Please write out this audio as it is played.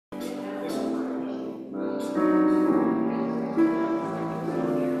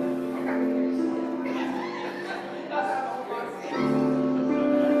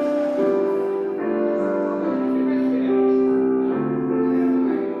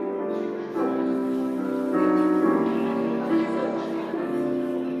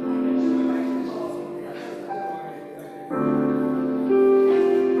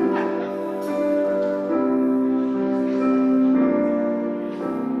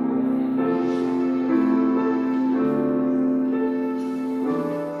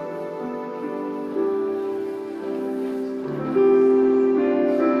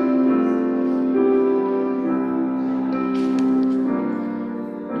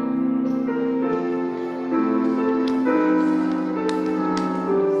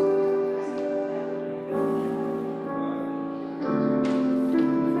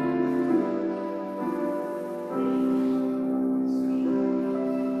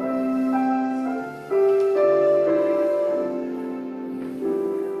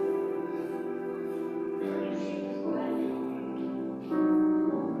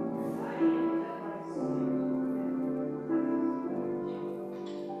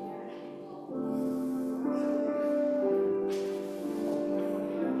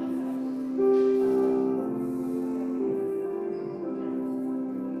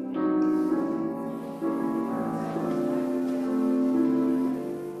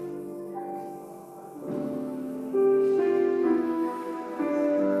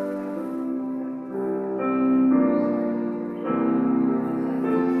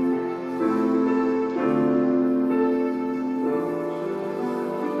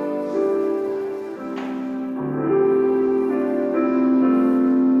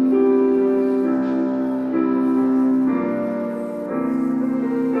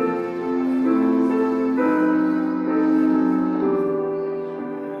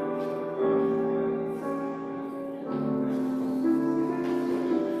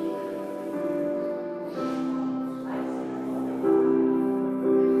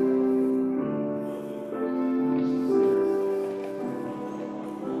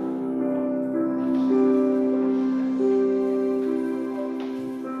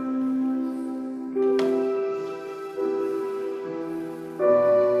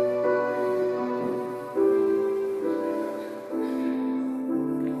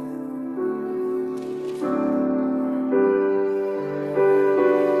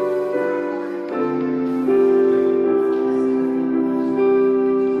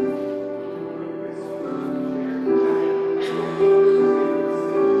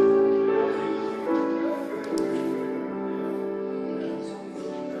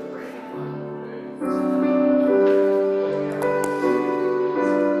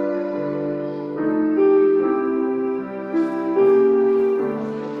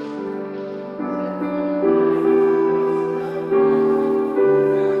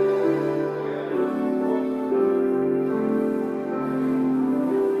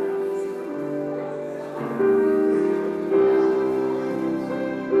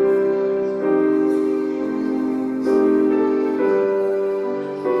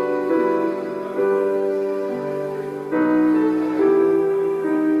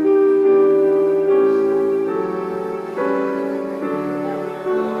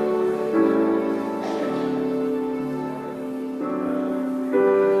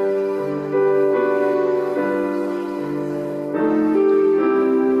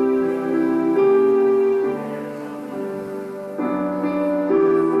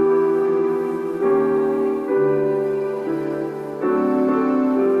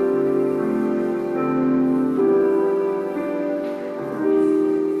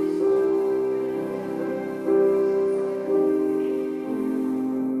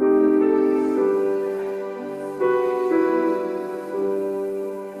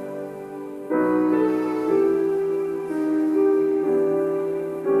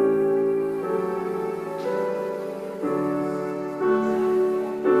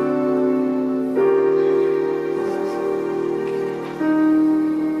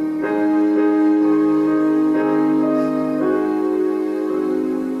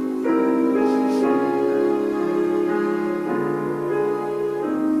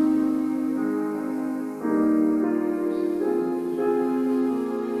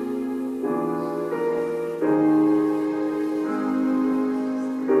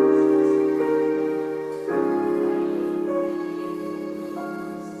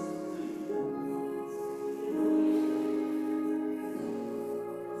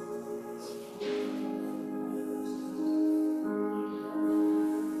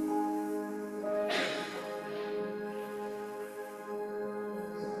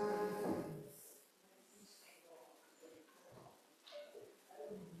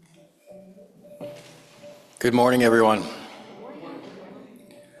Good morning, everyone.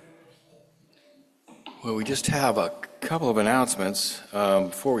 Well, we just have a couple of announcements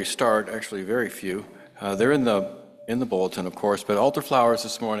before we start. Actually, very few. They're in the bulletin, of course. But altar flowers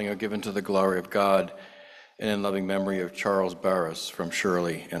this morning are given to the glory of God and in loving memory of Charles Barris from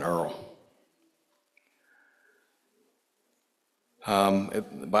Shirley and Earl.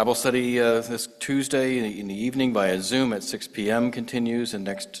 Bible study this Tuesday in the evening via Zoom at 6 p.m. continues, and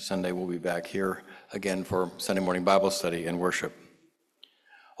next Sunday we'll be back here again for Sunday morning Bible study and worship.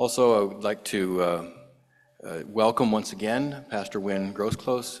 Also, I would like to welcome once again Pastor Win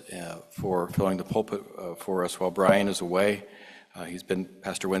Groseclose for filling the pulpit for us while Brian is away.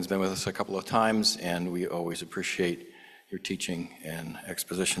 Pastor Win's been with us a couple of times, and we always appreciate your teaching and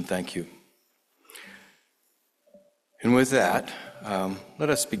exposition. Thank you. And with that, let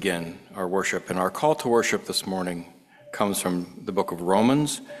us begin our worship. And our call to worship this morning comes from the book of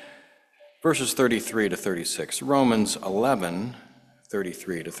Romans, verses 33 to 36. Romans 11,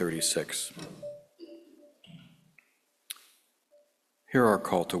 33 to 36. Hear our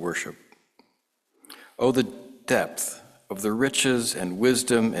call to worship. Oh, the depth of the riches and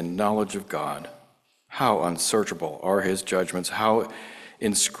wisdom and knowledge of God. How unsearchable are his judgments, how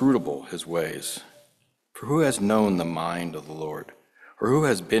inscrutable his ways. For who has known the mind of the Lord? Or who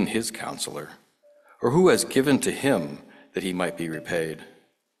has been his counselor? Or who has given to him that he might be repaid?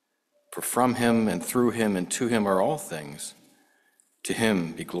 For from him and through him and to him are all things. To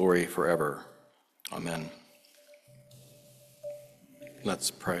him be glory forever. Amen. Let's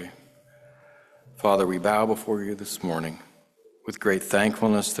pray. Father, we bow before you this morning with great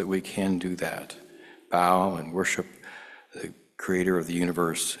thankfulness that we can do that. Bow and worship the Creator of the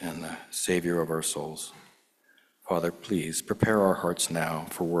universe and the Savior of our souls. Father, please prepare our hearts now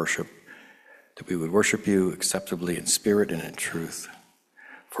for worship, that we would worship you acceptably in spirit and in truth.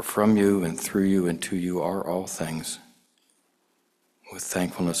 For from you and through you and to you are all things. With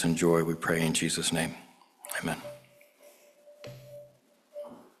thankfulness and joy we pray in Jesus' name. Amen.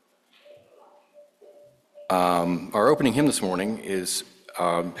 Our opening hymn this morning is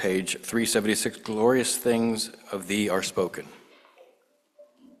page 376, Glorious Things of Thee Are Spoken.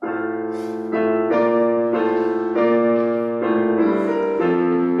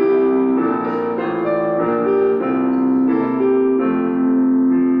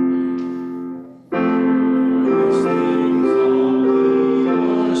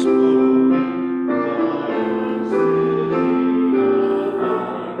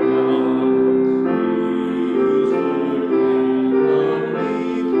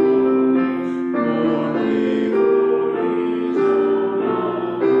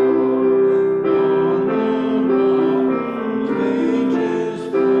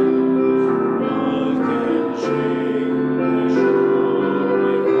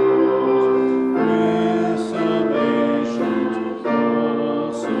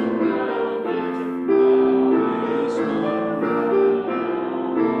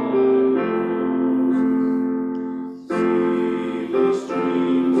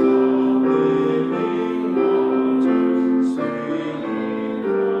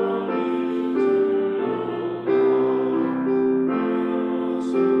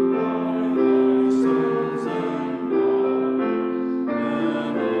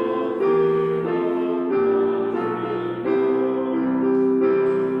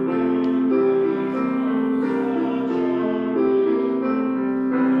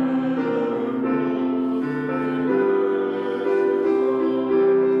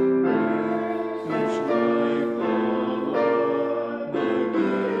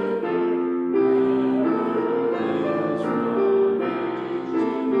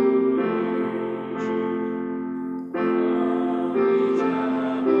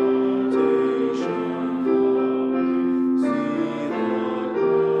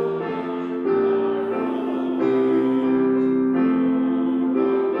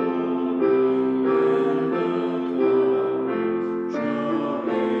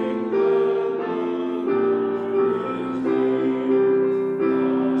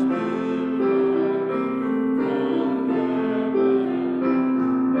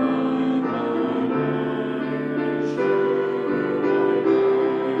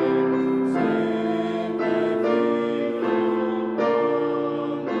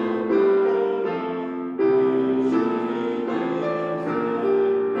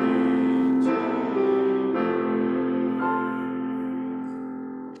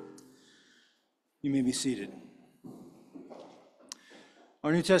 Be seated.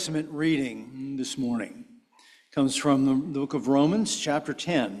 Our New Testament reading this morning comes from the book of Romans, chapter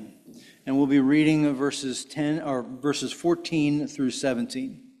 10, and we'll be reading verses 14 through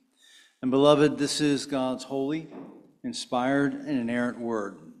 17. And beloved, this is God's holy, inspired, and inerrant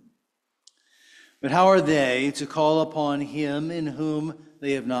word. But how are they to call upon him in whom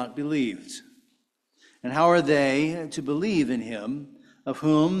they have not believed? And how are they to believe in him of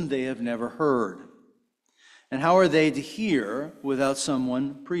whom they have never heard? And how are they to hear without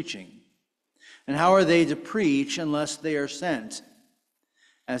someone preaching? And how are they to preach unless they are sent?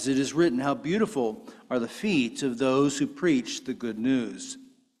 As it is written, how beautiful are the feet of those who preach the good news.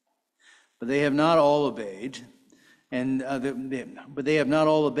 But they have not all obeyed, but they have not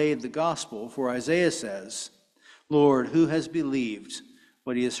all obeyed the gospel. For Isaiah says, Lord, who has believed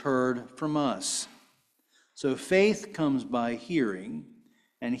what he has heard from us? So faith comes by hearing,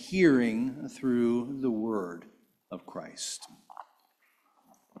 and hearing through the word of Christ.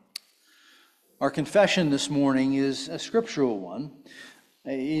 Our confession this morning is a scriptural one.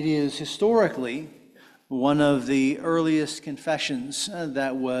 It is historically one of the earliest confessions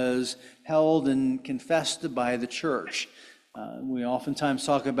that was held and confessed by the church. We oftentimes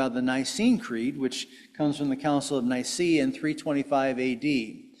talk about the Nicene Creed, which comes from the Council of Nicaea in 325 AD.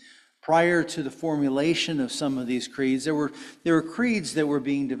 Prior to the formulation of some of these creeds, there were creeds that were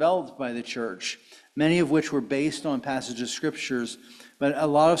being developed by the church, many of which were based on passages of scriptures. But a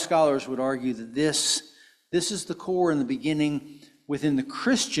lot of scholars would argue that this is the core and the beginning within the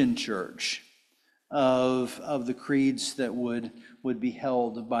Christian church of the creeds that would be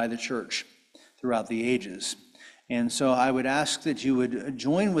held by the church throughout the ages. And so I would ask that you would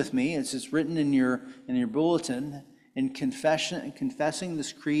join with me, as it's written in your bulletin, in confessing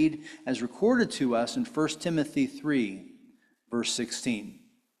this creed as recorded to us in 1 Timothy 3, verse 16.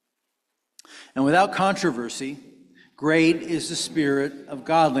 And without controversy, great is the spirit of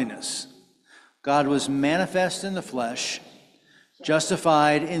godliness. God was manifest in the flesh,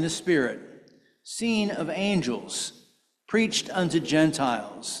 justified in the spirit, seen of angels, preached unto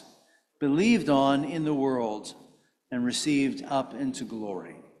Gentiles, believed on in the world, and received up into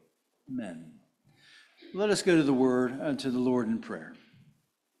glory. Amen. Let us go to the word, to the Lord in prayer.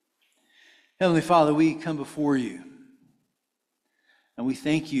 Heavenly Father, we come before you, and we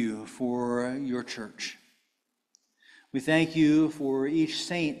thank you for your church. We thank you for each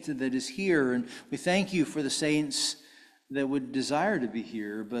saint that is here, and we thank you for the saints that would desire to be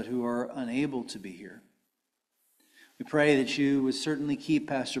here, but who are unable to be here. We pray that you would certainly keep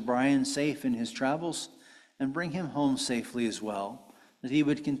Pastor Brian safe in his travels and bring him home safely as well, that he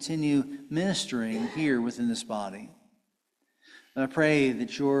would continue ministering here within this body. And I pray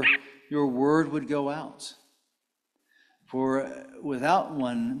that your word would go out, for without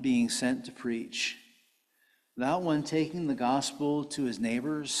one being sent to preach, without one taking the gospel to his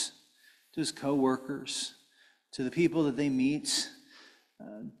neighbors, to his co-workers, to the people that they meet,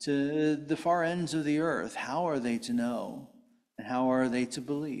 to the far ends of the earth, how are they to know and how are they to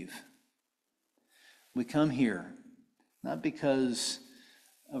believe? We come here not because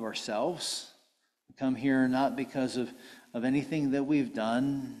of ourselves. We come here not because of anything that we've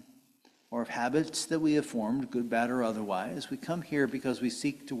done or of habits that we have formed, good, bad, or otherwise. We come here because we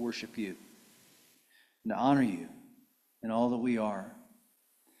seek to worship you and to honor you in all that we are.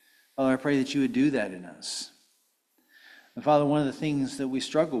 Father, I pray that you would do that in us. And Father, one of the things that we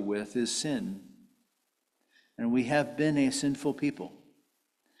struggle with is sin. And we have been a sinful people.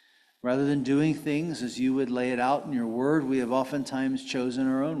 Rather than doing things as you would lay it out in your word, we have oftentimes chosen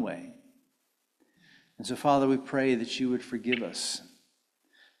our own way. And so, Father, we pray that you would forgive us.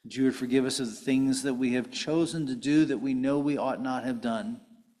 That you would forgive us of the things that we have chosen to do that we know we ought not have done.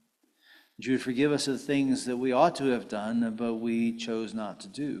 That you would forgive us of the things that we ought to have done, but we chose not to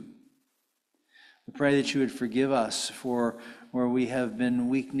do. We pray that you would forgive us for where we have been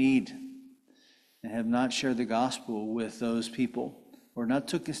weak-kneed and have not shared the gospel with those people, or not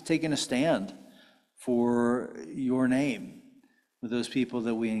taken a stand for your name with those people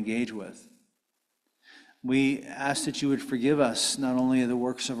that we engage with. We ask that you would forgive us not only of the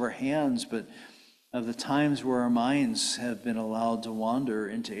works of our hands, but of the times where our minds have been allowed to wander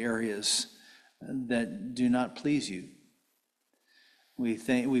into areas that do not please you.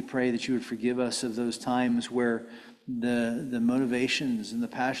 We pray that you would forgive us of those times where the motivations and the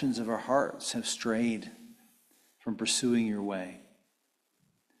passions of our hearts have strayed from pursuing your way.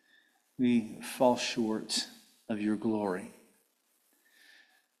 We fall short of your glory.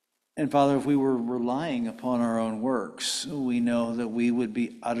 And Father, if we were relying upon our own works, we know that we would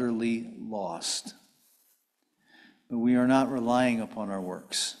be utterly lost. But we are not relying upon our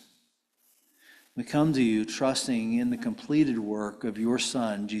works. We come to you trusting in the completed work of your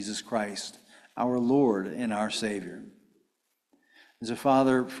Son, Jesus Christ, our Lord and our Savior. And so,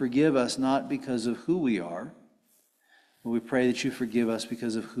 Father, forgive us not because of who we are, But we pray that you forgive us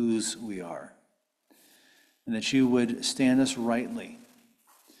because of whose we are, and that you would stand us rightly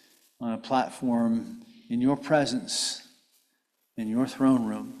on a platform in your presence, in your throne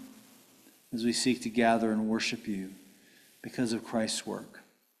room, as we seek to gather and worship you because of Christ's work.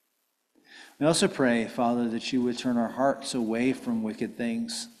 We also pray, Father, that you would turn our hearts away from wicked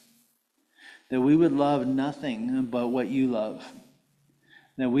things, that we would love nothing but what you love,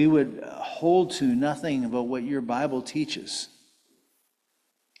 that we would hold to nothing but what your Bible teaches,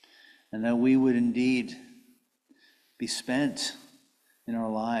 and that we would indeed be spent in our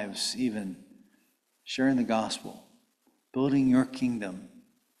lives even sharing the gospel, building your kingdom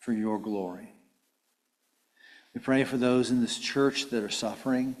for your glory. We pray for those in this church that are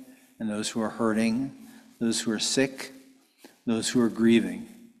suffering and those who are hurting, those who are sick, those who are grieving.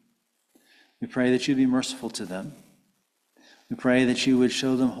 We pray that you be merciful to them. We pray that you would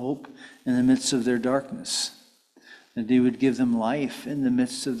show them hope in the midst of their darkness, that you would give them life in the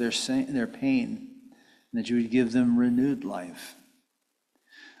midst of their pain, and that you would give them renewed life.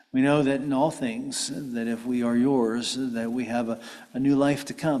 We know that in all things, that if we are yours, that we have a new life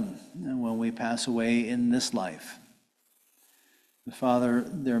to come when we pass away in this life. Father,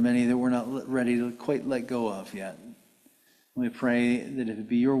 there are many that we're not ready to quite let go of yet. We pray that if it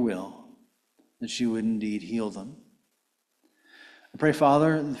be your will, that you would indeed heal them. I pray,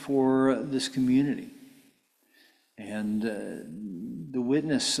 Father, for this community and the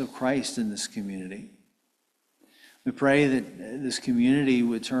witness of Christ in this community. We pray that this community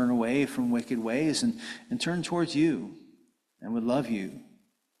would turn away from wicked ways and turn towards you and would love you,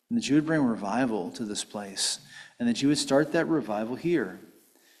 and that you would bring revival to this place, and that you would start that revival here.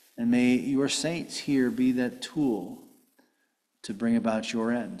 And may your saints here be that tool to bring about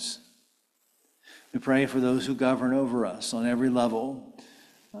your ends. We pray for those who govern over us on every level,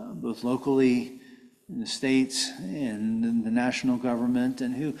 both locally, in the states, and in the national government,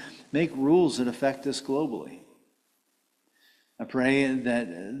 and who make rules that affect us globally. I pray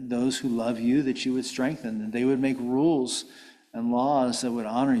that those who love you, that you would strengthen, that they would make rules and laws that would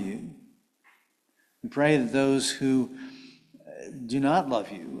honor you. We pray that those who do not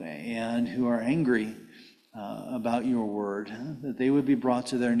love you and who are angry about your word, that they would be brought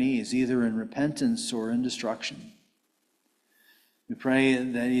to their knees, either in repentance or in destruction. We pray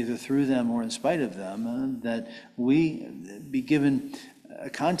that either through them or in spite of them, that we be given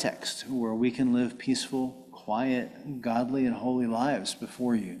a context where we can live peaceful, quiet, godly, and holy lives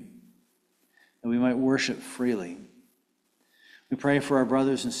before you, that we might worship freely. We pray for our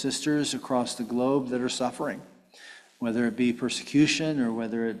brothers and sisters across the globe that are suffering, whether it be persecution or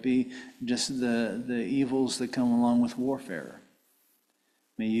whether it be just the evils that come along with warfare.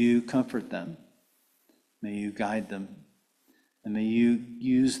 May you comfort them. May you guide them. And may you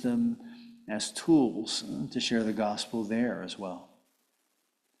use them as tools to share the gospel there as well.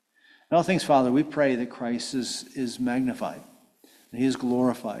 In all things, Father, we pray that Christ is magnified, that he is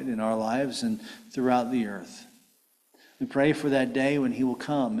glorified in our lives and throughout the earth. We pray for that day when he will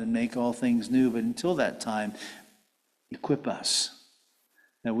come and make all things new, but until that time, equip us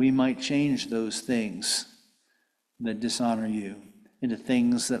that we might change those things that dishonor you into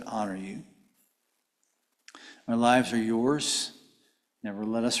things that honor you. Our lives are yours. Never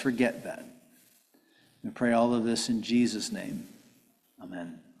let us forget that. We pray all of this in Jesus' name.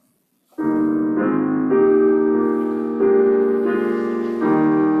 Amen.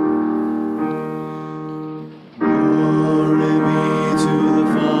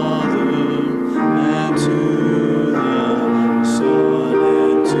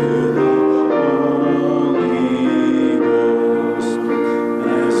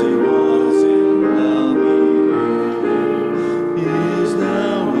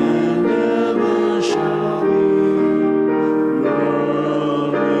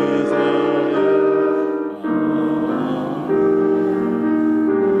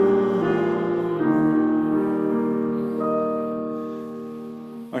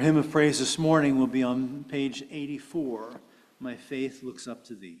 Praise this morning will be on page 84. My faith looks up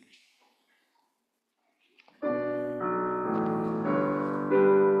to thee.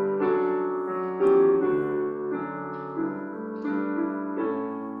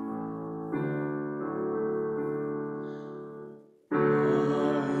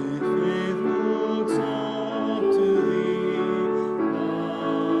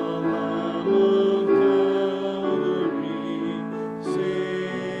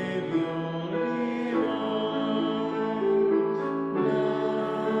 Savior divine,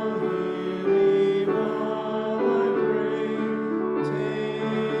 now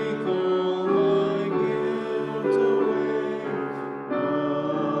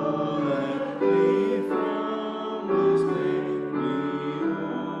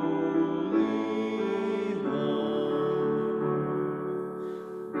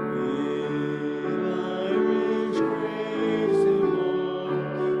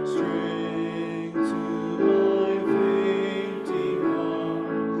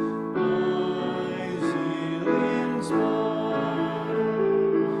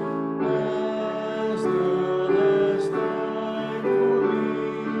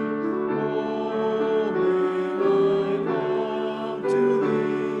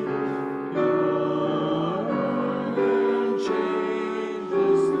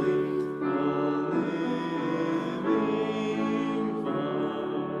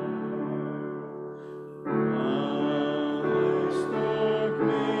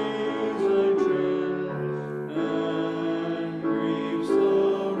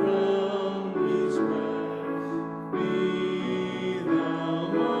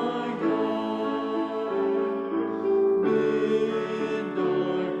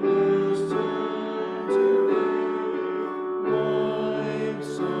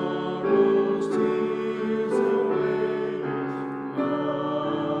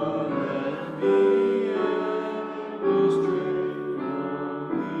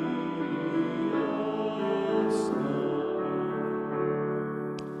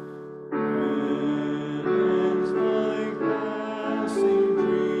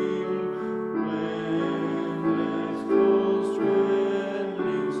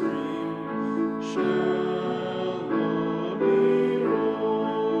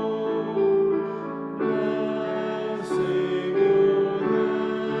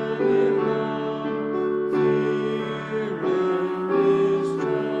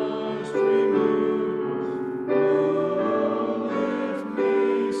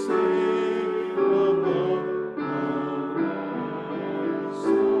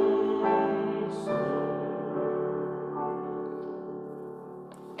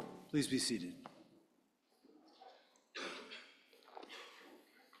Please be seated.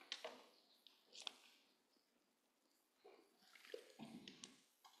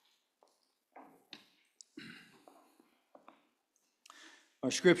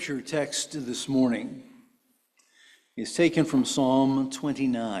 Our scripture text this morning is taken from Psalm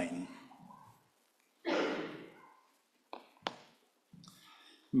 29.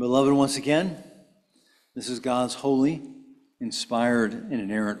 Beloved, once again, this is God's holy, inspired, and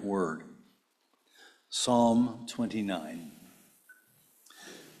inerrant word. Psalm 29.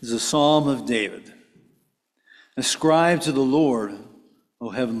 This is a psalm of David. Ascribe to the Lord,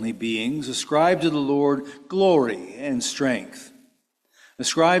 O heavenly beings, ascribe to the Lord glory and strength.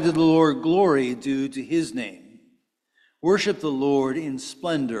 Ascribe to the Lord glory due to his name. Worship the Lord in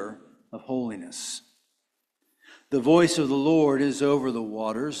splendor of holiness. The voice of the Lord is over the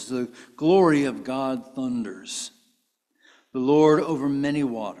waters. The glory of God thunders. The Lord over many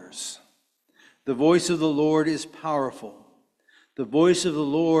waters. The voice of the Lord is powerful. The voice of the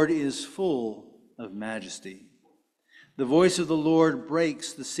Lord is full of majesty. The voice of the Lord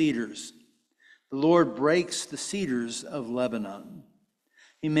breaks the cedars. The Lord breaks the cedars of Lebanon.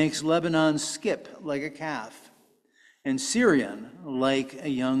 He makes Lebanon skip like a calf, and Syrian like a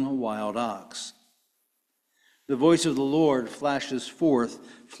young wild ox. The voice of the Lord flashes forth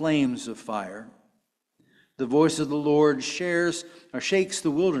flames of fire. The voice of the Lord shakes the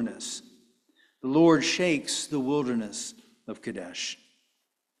wilderness. The Lord shakes the wilderness of Kadesh.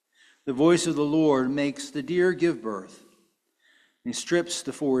 The voice of the Lord makes the deer give birth. He strips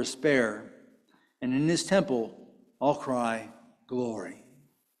the forest bare, and in his temple all cry, glory.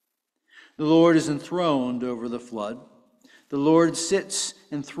 The Lord is enthroned over the flood. The Lord sits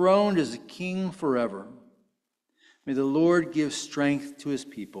enthroned as a king forever. May the Lord give strength to his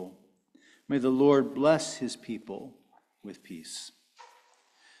people. May the Lord bless his people with peace.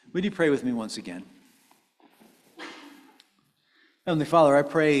 Would you pray with me once again? Heavenly Father, I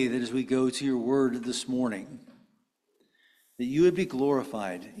pray that as we go to your word this morning, that you would be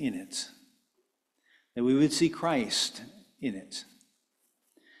glorified in it, that we would see Christ in it,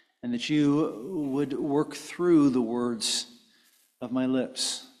 and that you would work through the words of my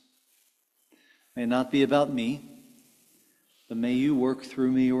lips. May it not be about me, but may you work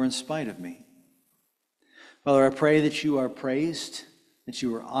through me or in spite of me. Father, I pray that you are praised, that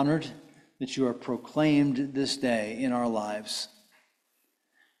you are honored, that you are proclaimed this day in our lives,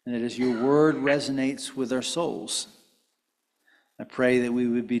 and that as your word resonates with our souls, I pray that we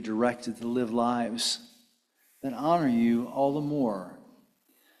would be directed to live lives that honor you all the more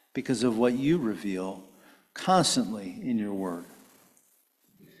because of what you reveal constantly in your word.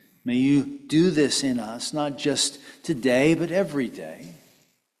 May you do this in us, not just today, but every day.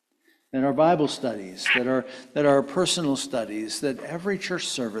 That our Bible studies, that our personal studies, that every church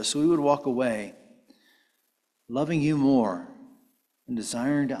service, we would walk away loving you more and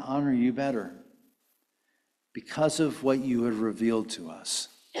desiring to honor you better because of what you have revealed to us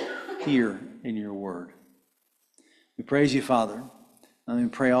here in your word. We praise you, Father. And we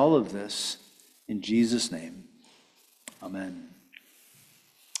pray all of this in Jesus' name. Amen.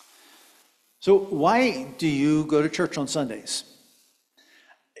 So why do you go to church on Sundays?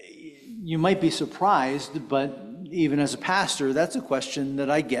 You might be surprised, but even as a pastor, that's a question that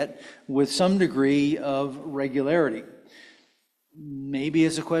I get with some degree of regularity. Maybe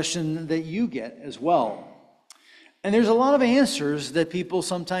it's a question that you get as well. And there's a lot of answers that people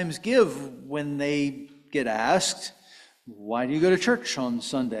sometimes give when they get asked, why do you go to church on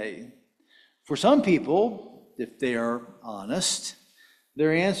Sunday? For some people, if they are honest,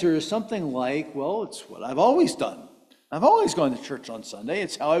 their answer is something like, well, it's what I've always done. I've always gone to church on Sunday.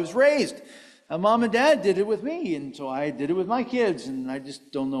 It's how I was raised. And Mom and Dad did it with me, and so I did it with my kids, and I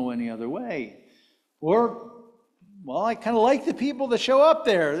just don't know any other way. Or, well, I kind of like the people that show up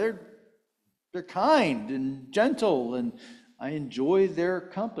there. They're kind and gentle, and I enjoy their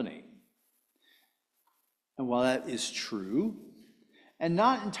company. And while that is true, and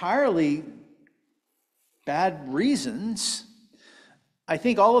not entirely bad reasons, I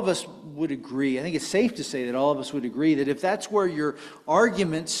think all of us would agree, I think it's safe to say that all of us would agree that if that's where your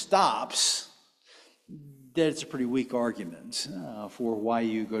argument stops, that it's a pretty weak argument for why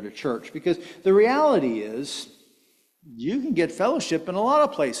you go to church. Because the reality is, you can get fellowship in a lot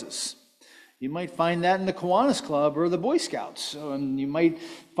of places. You might find that in the Kiwanis Club or the Boy Scouts. You might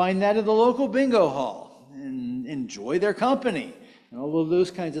find that in the local bingo hall and enjoy their company and all of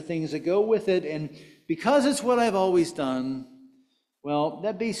those kinds of things that go with it. And because it's what I've always done, well,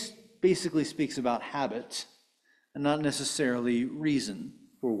 that basically speaks about habit and not necessarily reason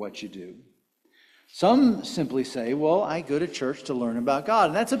for what you do. Some simply say, well, I go to church to learn about God.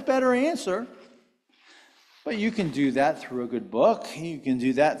 And that's a better answer. But you can do that through a good book. You can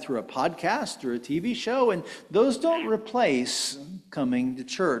do that through a podcast or a TV show. And those don't replace coming to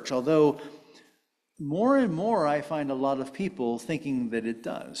church. Although more and more I find a lot of people thinking that it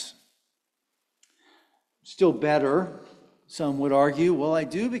does. Still better, some would argue, well, I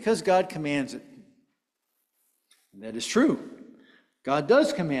do because God commands it. And that is true. God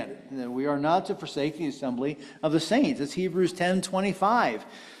does command it, that we are not to forsake the assembly of the saints. It's Hebrews 10:25.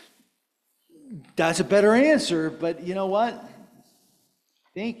 That's a better answer, but you know what? I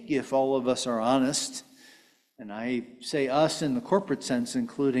think if all of us are honest, and I say us in the corporate sense,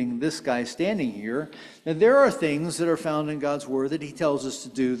 including this guy standing here, that there are things that are found in God's Word that He tells us to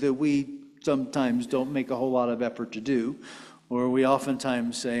do that we sometimes don't make a whole lot of effort to do, or we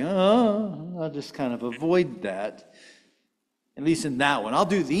oftentimes say, oh, I'll just kind of avoid that. At least in that one. I'll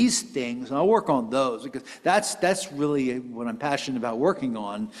do these things, and I'll work on those, because that's really what I'm passionate about working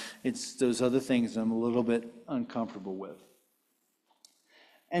on. It's those other things I'm a little bit uncomfortable with.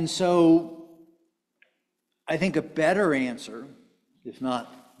 And so I think a better answer, if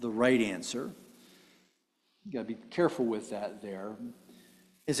not the right answer, you got to be careful with that there,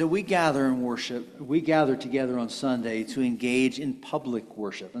 is that we gather and worship, we gather together on Sunday to engage in public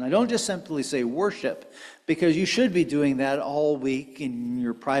worship. And I don't just simply say worship, because you should be doing that all week in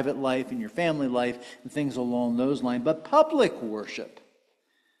your private life, in your family life, and things along those lines. But public worship,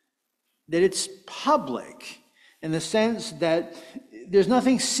 that it's public in the sense that there's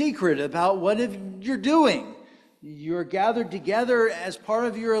nothing secret about what you're doing. You're gathered together as part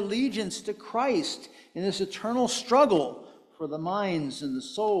of your allegiance to Christ in this eternal struggle for the minds and the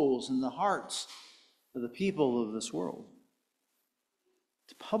souls and the hearts of the people of this world.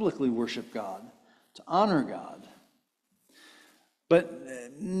 To publicly worship God, to honor God. But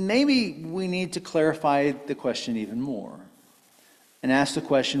maybe we need to clarify the question even more and ask the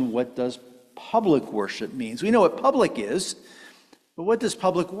question, what does public worship mean? We know what public is, but what does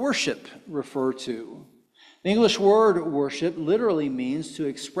public worship refer to? The English word worship literally means to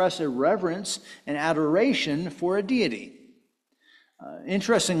express a reverence and adoration for a deity.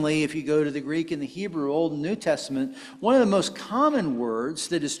 Interestingly, if you go to the Greek and the Hebrew, Old and New Testament, one of the most common words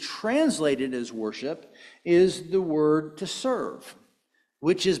that is translated as worship is the word to serve,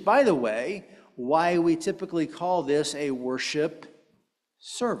 which is, by the way, why we typically call this a worship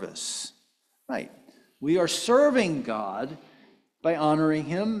service. Right. We are serving God by honoring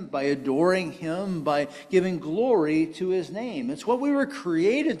Him, by adoring Him, by giving glory to His name. It's what we were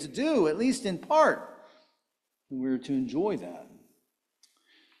created to do, at least in part. And we're to enjoy that.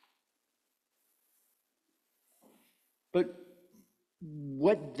 But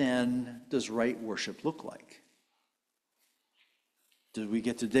what then does right worship look like? Do we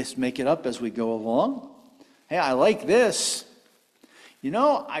get to just make it up as we go along? Hey, I like this. You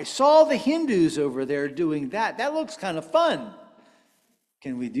know, I saw the Hindus over there doing that. That looks kind of fun.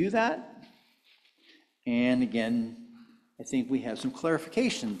 Can we do that? And again, I think we have some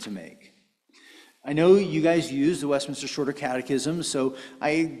clarification to make. I know you guys use the Westminster Shorter Catechism, so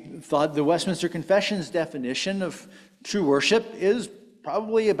I thought the Westminster Confession's definition of true worship is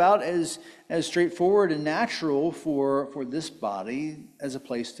probably about as straightforward and natural for this body as a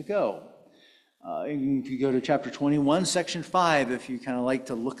place to go. If you go to chapter 21, section 5, if you kind of like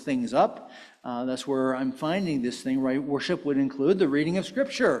to look things up, that's where I'm finding this thing, right? Worship would include the reading of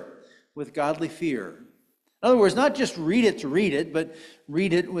Scripture with godly fear. In other words, not just read it to read it, but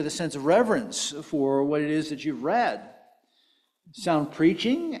read it with a sense of reverence for what it is that you've read. Sound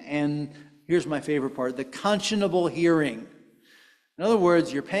preaching, and here's my favorite part, the conscionable hearing. In other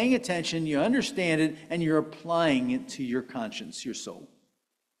words, you're paying attention, you understand it, and you're applying it to your conscience, your soul.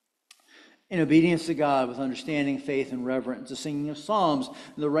 In obedience to God with understanding, faith, and reverence, the singing of psalms,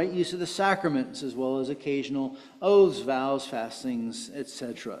 and the right use of the sacraments, as well as occasional oaths, vows, fastings,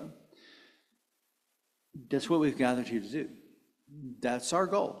 etc. That's what we've gathered here to do. That's our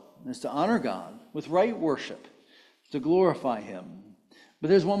goal, is to honor God with right worship, to glorify Him. But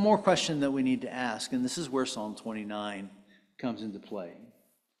there's one more question that we need to ask, and this is where Psalm 29 comes into play.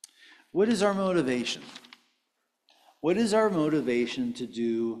 What is our motivation? What is our motivation to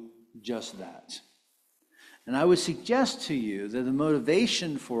do just that? And I would suggest to you that the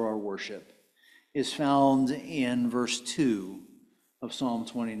motivation for our worship is found in verse 2 of Psalm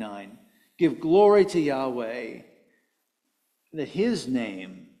 29. Give glory to Yahweh, that His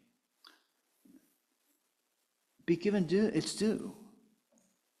name be given its due.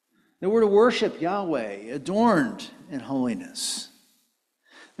 That we're to worship Yahweh, adorned in holiness.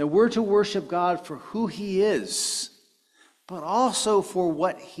 That we're to worship God for who He is, but also for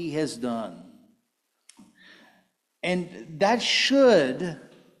what He has done. And that should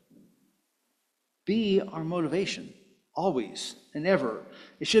be our motivation, always and ever.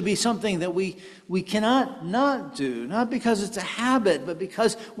 It should be something that we cannot not do, not because it's a habit, but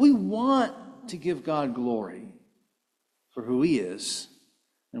because we want to give God glory for who he is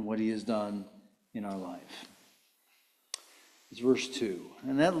and what he has done in our life. It's verse 2,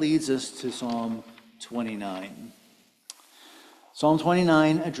 and that leads us to Psalm 29. Psalm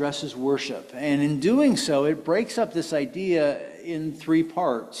 29 addresses worship, and in doing so, it breaks up this idea in 3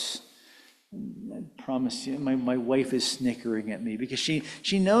 parts. I promise you, my wife is snickering at me because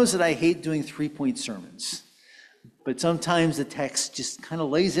she knows that I hate doing 3-point sermons. But sometimes the text just kind of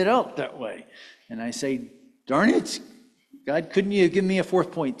lays it out that way. And I say, darn it, God, couldn't you give me a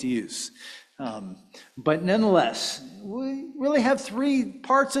 4th point to use? But nonetheless, we really have 3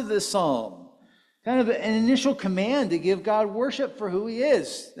 parts of this psalm. Kind of an initial command to give God worship for who he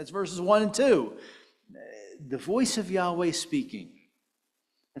is. That's verses 1 and 2. The voice of Yahweh speaking.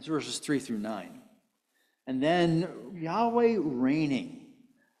 That's verses 3 through 9. And then Yahweh reigning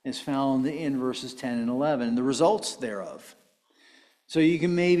is found in verses 10 and 11, and the results thereof. So you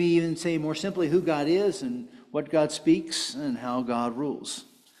can maybe even say more simply who God is and what God speaks and how God rules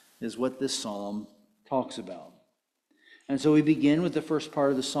is what this psalm talks about. And so we begin with the first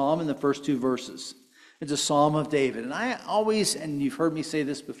part of the psalm in the first 2 verses. It's a psalm of David. And I always, and you've heard me say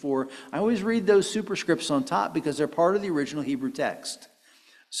this before, I always read those superscripts on top because they're part of the original Hebrew text.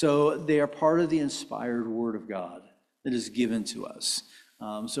 So they are part of the inspired word of God that is given to us.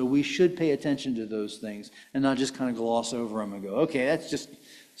 So we should pay attention to those things and not just kind of gloss over them and go, okay, that's just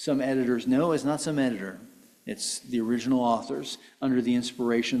some editors. No, it's not some editor. It's the original authors under the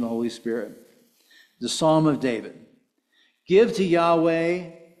inspiration of the Holy Spirit. The Psalm of David. Give to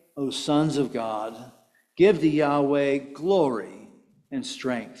Yahweh, O sons of God. Give to Yahweh glory and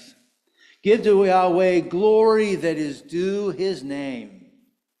strength. Give to Yahweh glory that is due his name.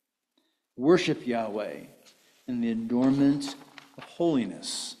 Worship Yahweh in the adornment of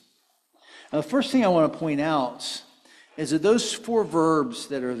holiness. Now, the first thing I want to point out is that those 4 verbs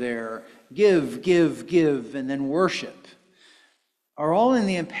that are there, give, give, give, and then worship, are all in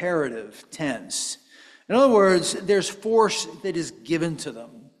the imperative tense. In other words, there's force that is given to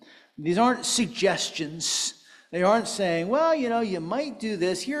them. These aren't suggestions. They aren't saying, well, you might do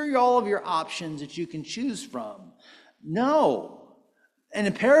this. Here are all of your options that you can choose from. No. An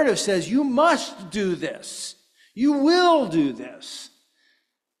imperative says you must do this. You will do this.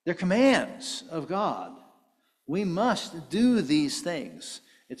 They're commands of God. We must do these things.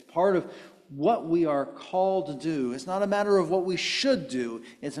 It's part of what we are called to do. It's not a matter of what we should do.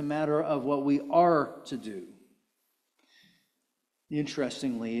 It's a matter of what we are to do.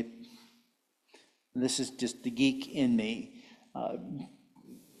 Interestingly, this is just the geek in me.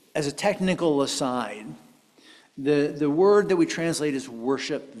 As a technical aside, the word that we translate as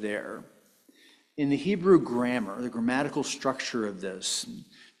worship there, in the Hebrew grammar, the grammatical structure of this,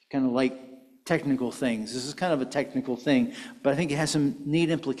 kind of like technical things, this is kind of a technical thing, but I think it has some neat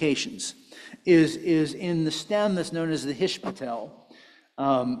implications, is in the stem that's known as the hishpatel,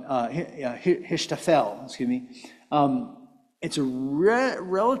 hishtafel, excuse me. It's a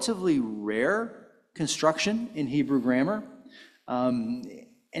relatively rare construction in Hebrew grammar. And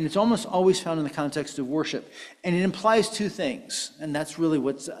it's almost always found in the context of worship. And it implies 2 things, and that's really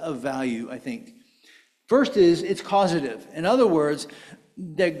what's of value, I think. First is it's causative. In other words,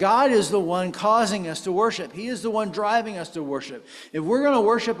 that God is the one causing us to worship. He is the one driving us to worship. If we're going to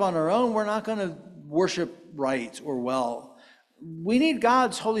worship on our own, we're not going to worship right or well. We need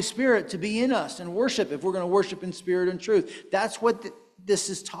God's Holy Spirit to be in us and worship if we're going to worship in spirit and truth. That's what this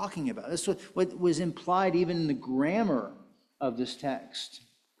is talking about. That's what was implied even in the grammar of this text.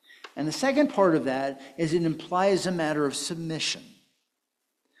 And the second part of that is it implies a matter of submission.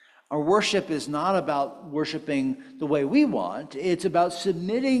 Our worship is not about worshiping the way we want. It's about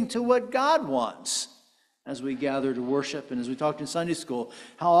submitting to what God wants as we gather to worship. And as we talked in Sunday school,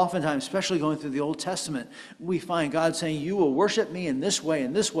 how oftentimes, especially going through the Old Testament, we find God saying, you will worship me in this way,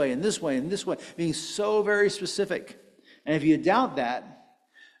 in this way, in this way, in this way, being so very specific. And if you doubt that,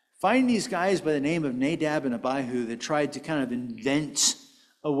 find these guys by the name of Nadab and Abihu that tried to kind of invent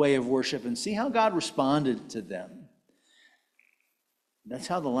a way of worship and see how God responded to them. That's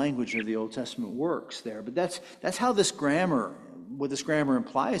how the language of the Old Testament works there. But that's how this grammar, what this grammar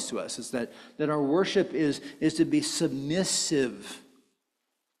implies to us, is that our worship is to be submissive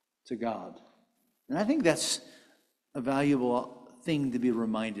to God. And I think that's a valuable thing to be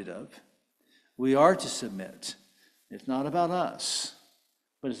reminded of. We are to submit. It's not about us,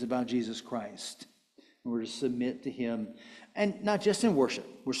 but it's about Jesus Christ. And we're to submit to him. And not just in worship.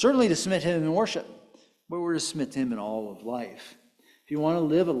 We're certainly to submit to him in worship. but we're to submit to him in all of life. If you want to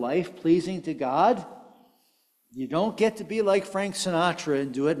live a life pleasing to God, you don't get to be like Frank Sinatra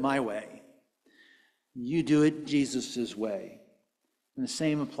and do it my way. You do it Jesus' way. And the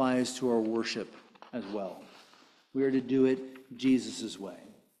same applies to our worship as well. We are to do it Jesus' way.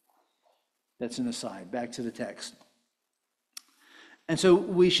 That's an aside. Back to the text. And so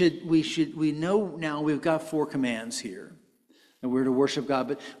we know now we've got 4 commands here. And we're to worship God.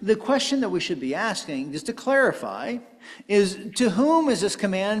 But the question that we should be asking, just to clarify, is to whom is this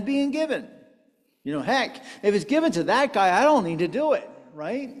command being given? You know, heck, if it's given to that guy, I don't need to do it,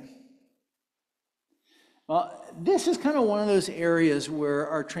 right? Well, this is kind of one of those areas where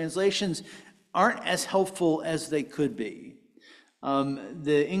our translations aren't as helpful as they could be.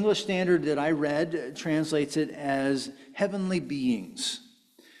 The English Standard that I read translates it as heavenly beings.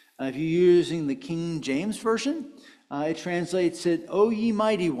 If you're using the King James Version, it translates it, O ye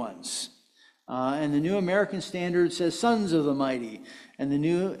mighty ones. And the New American Standard says sons of the mighty. And the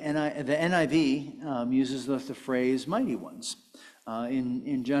NIV uses the phrase mighty ones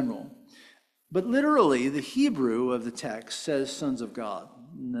in general. But literally, the Hebrew of the text says sons of God.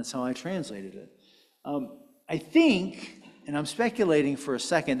 And that's how I translated it. I think, and I'm speculating for a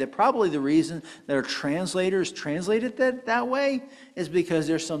second, that probably the reason that our translators translated that way is because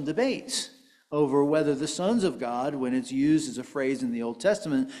there's some debates over whether the sons of God, when it's used as a phrase in the Old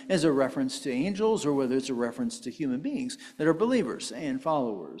Testament, is a reference to angels or whether it's a reference to human beings that are believers and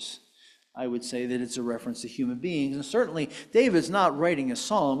followers. I would say that it's a reference to human beings. And certainly, David's not writing a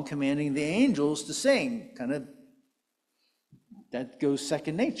psalm commanding the angels to sing. That goes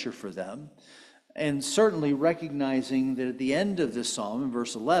second nature for them. And certainly recognizing that at the end of this psalm, in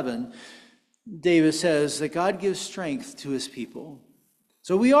verse 11, David says that God gives strength to his people.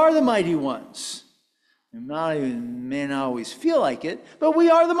 So we are the mighty ones. It may not always feel like it, but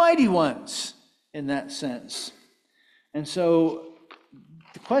we are the mighty ones in that sense. And so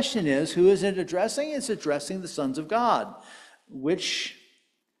the question is, who is it addressing? It's addressing the sons of God, which,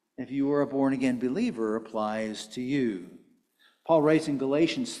 if you are a born-again believer, applies to you. Paul writes in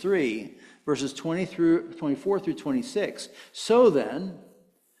Galatians 3, verses 24 through 26, so then,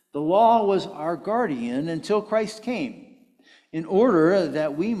 the law was our guardian until Christ came, in order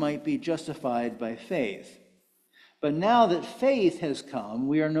that we might be justified by faith. But now that faith has come,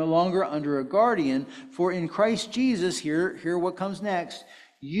 we are no longer under a guardian, for in Christ Jesus, hear what comes next,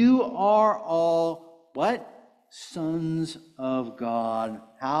 you are all, what? Sons of God.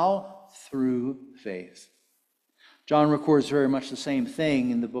 How? Through faith. John records very much the same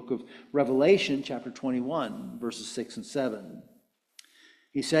thing in the book of Revelation, chapter 21, verses 6 and 7.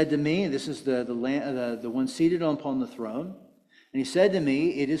 He said to me, this is the one seated upon the throne, and he said to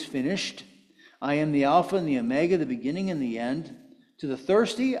me, it is finished. I am the Alpha and the Omega, the beginning and the end. To the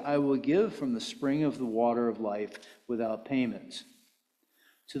thirsty I will give from the spring of the water of life without payment.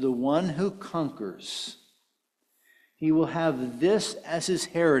 To the one who conquers, he will have this as his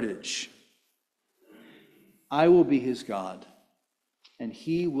heritage. I will be his God, and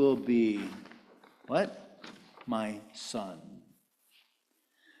he will be, what? My son.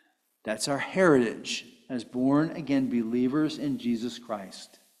 That's our heritage as born-again believers in Jesus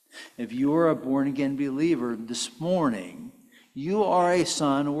Christ. If you are a born-again believer this morning, you are a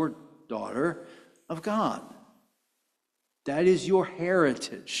son or daughter of God. That is your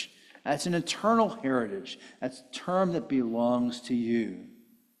heritage. That's an eternal heritage. That's a term that belongs to you.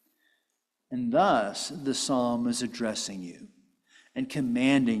 And thus, the psalm is addressing you and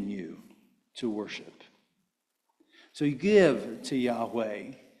commanding you to worship. So you give to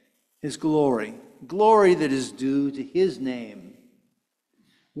Yahweh his glory that is due to his name.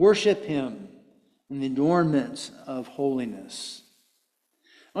 Worship him in the adornments of holiness.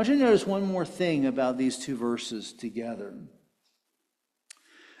 I want you to notice one more thing about these two verses together.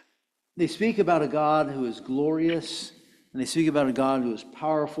 They speak about a God who is glorious, and they speak about a God who is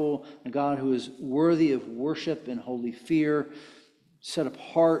powerful, a God who is worthy of worship and holy fear, set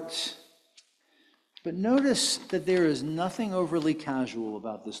apart. But notice that there is nothing overly casual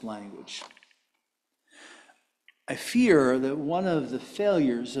about this language. I fear that one of the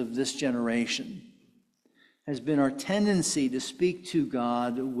failures of this generation has been our tendency to speak to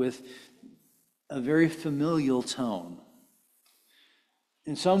God with a very familial tone.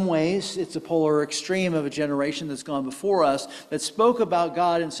 In some ways, it's a polar extreme of a generation that's gone before us that spoke about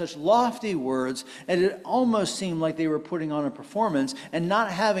God in such lofty words, and it almost seemed like they were putting on a performance and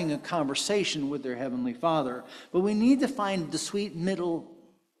not having a conversation with their Heavenly Father. But we need to find the sweet middle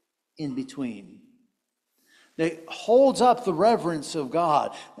in between that holds up the reverence of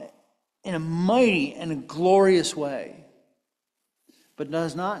God in a mighty and a glorious way, but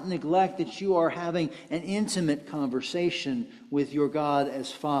does not neglect that you are having an intimate conversation with your God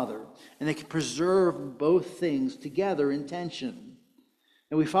as Father, and they can preserve both things together in tension.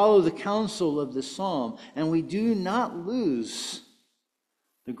 And we follow the counsel of the psalm, and we do not lose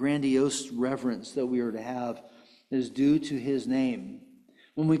the grandiose reverence that we are to have that is due to his name.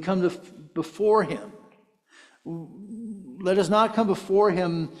 When we come before him, let us not come before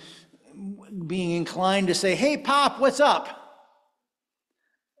him being inclined to say, "Hey, Pop, what's up?"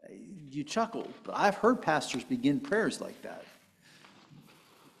 You chuckle, but I've heard pastors begin prayers like that.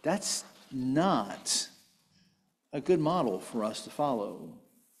 That's not a good model for us to follow.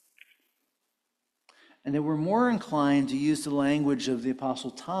 And that we're more inclined to use the language of the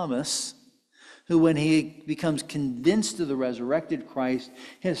Apostle Thomas, who, when he becomes convinced of the resurrected Christ,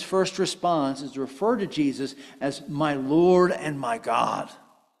 his first response is to refer to Jesus as my Lord and my God.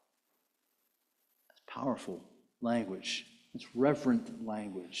 That's powerful language. It's reverent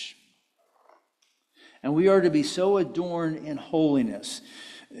language. And we are to be so adorned in holiness.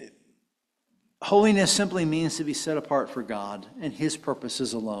 Holiness simply means to be set apart for God and his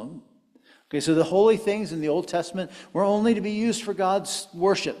purposes alone. Okay, so the holy things in the Old Testament were only to be used for God's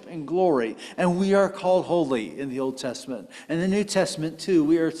worship and glory. And we are called holy in the Old Testament. And the New Testament too,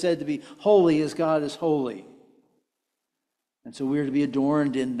 we are said to be holy as God is holy. And so we are to be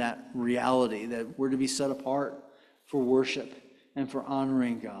adorned in that reality, that we're to be set apart for worship and for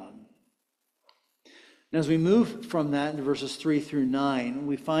honoring God. And as we move from that into verses 3 through 9,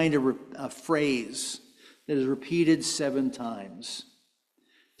 we find a phrase that is repeated 7 times.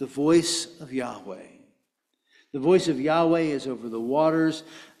 The voice of Yahweh. The voice of Yahweh is over the waters.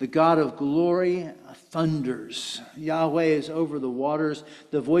 The God of glory thunders. Yahweh is over the waters.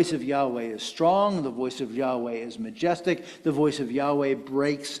 The voice of Yahweh is strong. The voice of Yahweh is majestic. The voice of Yahweh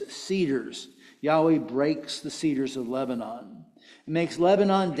breaks cedars. Yahweh breaks the cedars of Lebanon. It makes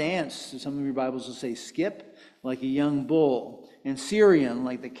Lebanon dance. Some of your Bibles will say skip, like a young bull, and Syrian,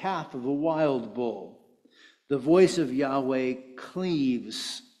 like the calf of a wild bull. The voice of Yahweh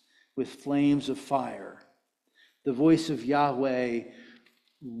cleaves with flames of fire. The voice of Yahweh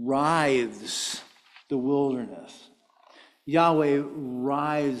writhes the wilderness. Yahweh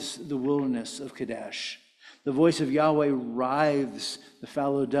writhes the wilderness of Kadesh. The voice of Yahweh writhes the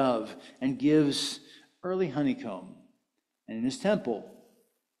fallow dove and gives early honeycomb. And in his temple,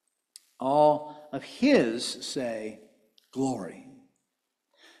 all of his say, glory.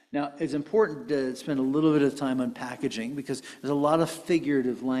 Now, it's important to spend a little bit of time on packaging because there's a lot of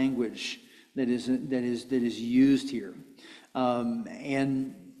figurative language that is used here.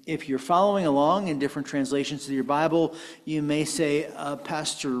 And if you're following along in different translations of your Bible, you may say,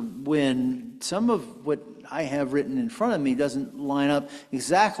 Pastor Win, some of what I have written in front of me doesn't line up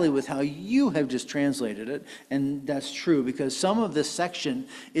exactly with how you have just translated it. And that's true because some of this section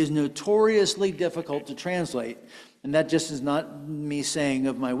is notoriously difficult to translate. And that just is not me saying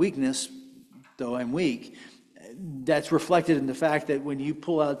of my weakness, though I'm weak. That's reflected in the fact that when you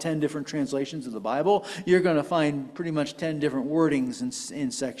pull out 10 different translations of the Bible, you're going to find pretty much 10 different wordings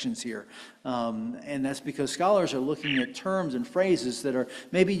in sections here. And that's because scholars are looking at terms and phrases that are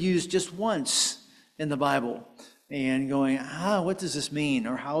maybe used just once in the Bible and going, what does this mean?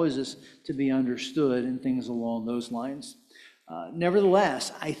 Or how is this to be understood? And things along those lines.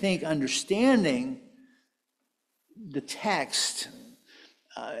 Nevertheless, I think understanding the text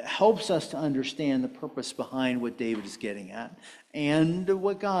helps us to understand the purpose behind what David is getting at and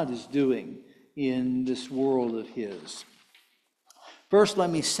what God is doing in this world of his. First,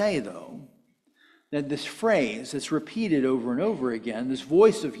 let me say, though, that this phrase that's repeated over and over again, this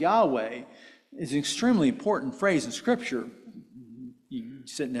voice of Yahweh, is an extremely important phrase in Scripture. You're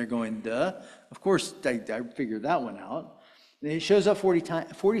sitting there going, duh. Of course, I figured that one out. It shows up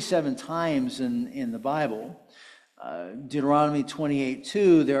 47 times in the Bible. Deuteronomy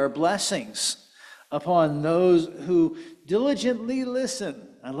 28:2, there are blessings upon those who diligently listen.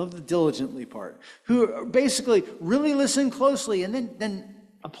 I love the diligently part. Who basically really listen closely and then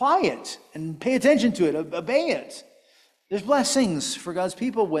apply it and pay attention to it, obey it. There's blessings for God's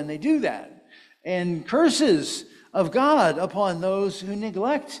people when they do that. And curses of God upon those who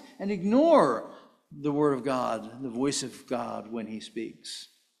neglect and ignore the word of God, the voice of God when he speaks.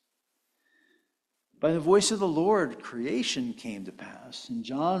 By the voice of the Lord, creation came to pass. And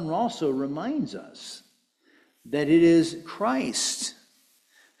John also reminds us that it is Christ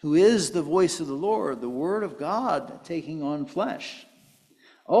who is the voice of the Lord, the Word of God taking on flesh.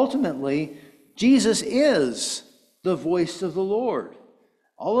 Ultimately, Jesus is the voice of the Lord.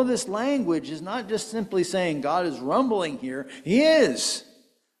 All of this language is not just simply saying God is rumbling here. He is.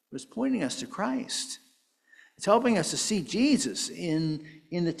 But it's pointing us to Christ. It's helping us to see Jesus in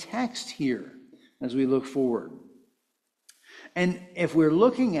the text here as we look forward. And if we're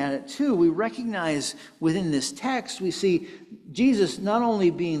looking at it too, we recognize within this text, we see Jesus not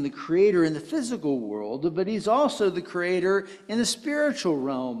only being the creator in the physical world, but he's also the creator in the spiritual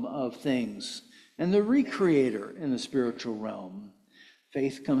realm of things and the recreator in the spiritual realm.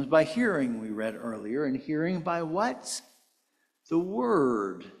 Faith comes by hearing, we read earlier, and hearing by what? The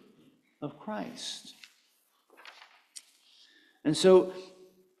word of Christ. And so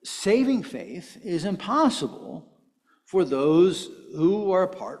saving faith is impossible for those who are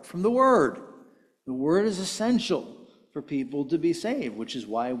apart from the Word. The Word is essential for people to be saved, which is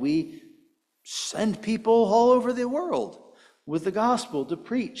why we send people all over the world with the gospel to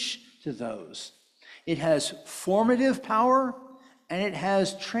preach to those. It has formative power and it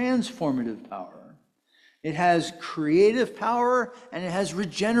has transformative power. It has creative power and it has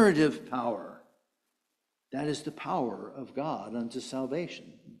regenerative power. That is the power of God unto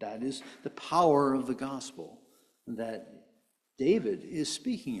salvation. That is the power of the gospel that David is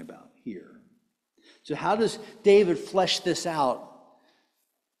speaking about here. So how does David flesh this out?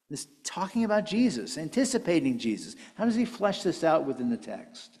 This talking about Jesus, anticipating Jesus. How does he flesh this out within the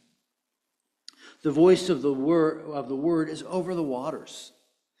text? The voice of the word is over the waters.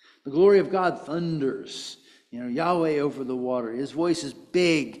 The glory of God thunders. Yahweh over the water. His voice is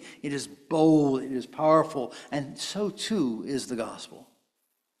big, it is bold, it is powerful, and so too is the gospel.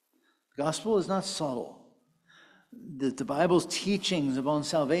 The gospel is not subtle. The Bible's teachings upon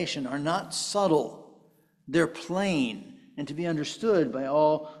salvation are not subtle. They're plain and to be understood by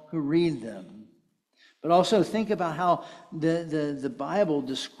all who read them. But also think about how the Bible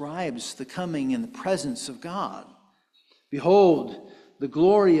describes the coming and the presence of God. Behold, the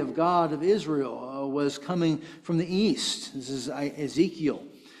glory of God of Israel was coming from the east. This is Ezekiel.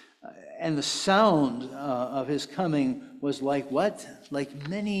 And the sound of his coming was like what? Like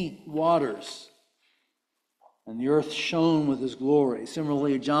many waters. And the earth shone with his glory.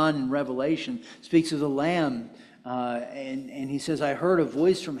 Similarly, John in Revelation speaks of the Lamb. And he says, I heard a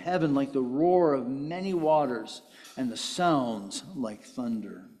voice from heaven like the roar of many waters and the sounds like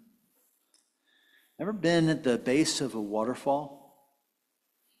thunder. Ever been at the base of a waterfall?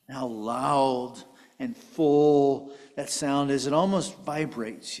 How loud and full that sound is. It almost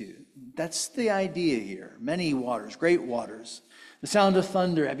vibrates you. That's the idea here. Many waters, great waters. The sound of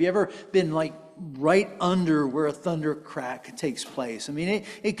thunder. Have you ever been like right under where a thunder crack takes place? I mean,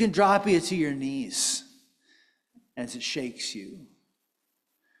 it can drop you to your knees as it shakes you.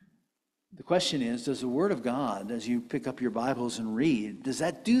 The question is, does the Word of God, as you pick up your Bibles and read, does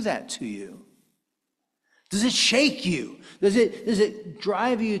that do that to you? Does it shake you? Does it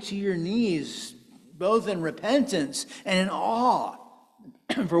drive you to your knees, both in repentance and in awe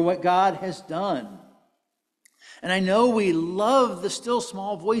for what God has done? And I know we love the still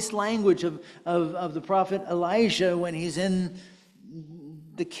small voice language of the prophet Elijah when he's in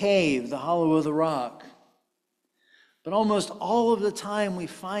the cave, the hollow of the rock. But almost all of the time we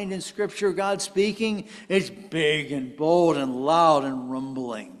find in Scripture God speaking, it's big and bold and loud and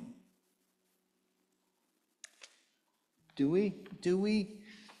rumbling. Do we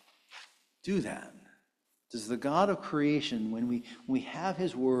do that? Does the God of creation, when we have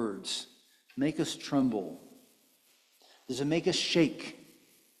his words, make us tremble? Does it make us shake?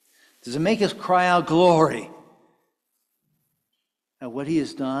 Does it make us cry out glory at what he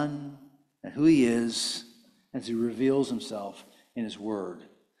has done and who he is as he reveals himself in his word?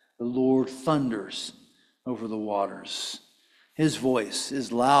 The Lord thunders over the waters. His voice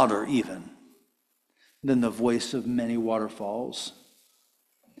is louder even than the voice of many waterfalls.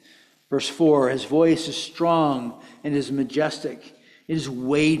 Verse 4, his voice is strong and is majestic. It is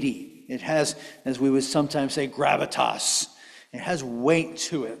weighty. It has, as we would sometimes say, gravitas. It has weight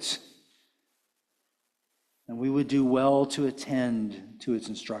to it. And we would do well to attend to its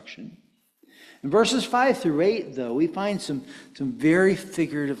instruction. In verses 5 through 8, though, we find some very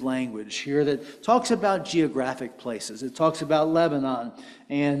figurative language here that talks about geographic places. It talks about Lebanon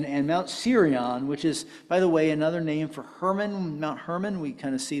and Mount Sirion, which is, by the way, another name for Hermon. Mount Hermon, we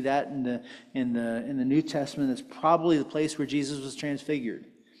kind of see that in the New Testament. It's probably the place where Jesus was transfigured.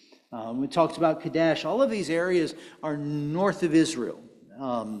 We talked about Kadesh. All of these areas are north of Israel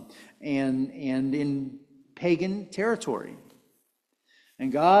and in pagan territory.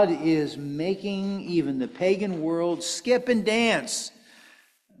 And God is making even the pagan world skip and dance,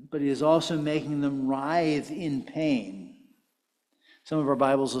 but he is also making them writhe in pain. Some of our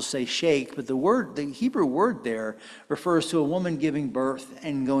Bibles will say shake, but the Hebrew word there refers to a woman giving birth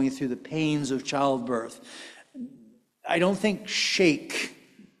and going through the pains of childbirth. I don't think shake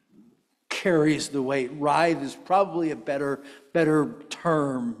carries the weight. Writhe is probably a better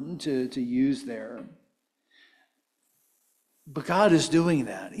term to use there. But God is doing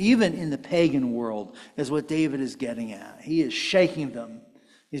that. Even in the pagan world is what David is getting at. He is shaking them.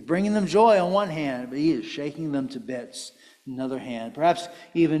 He's bringing them joy on one hand, but he is shaking them to bits on the other hand. Perhaps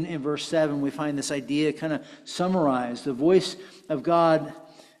even in verse 7 we find this idea kind of summarized. The voice of God,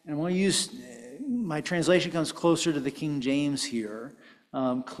 and I want to use, my translation comes closer to the King James here.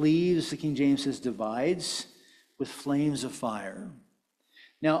 Cleaves, the King James says divides, with flames of fire.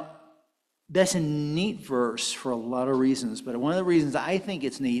 Now, that's a neat verse for a lot of reasons, but one of the reasons I think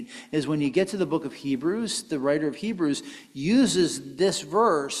it's neat is when you get to the book of Hebrews, the writer of Hebrews uses this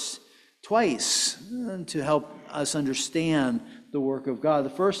verse twice to help us understand the work of God. The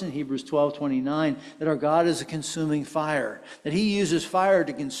first in Hebrews 12:29, that our God is a consuming fire, that he uses fire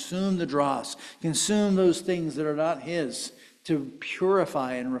to consume the dross, consume those things that are not his, to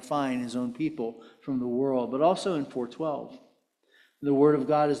purify and refine his own people from the world. But also in 4:12, the word of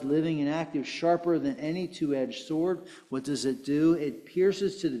God is living and active, sharper than any two-edged sword. What does it do? It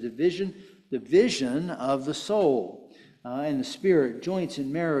pierces to the division of the soul and the spirit, joints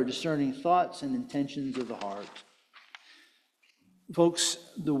and marrow, discerning thoughts and intentions of the heart. Folks,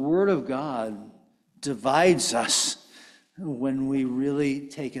 the word of God divides us when we really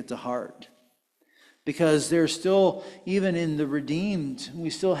take it to heart. Because there's still, even in the redeemed,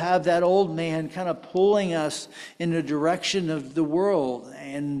 we still have that old man kind of pulling us in the direction of the world.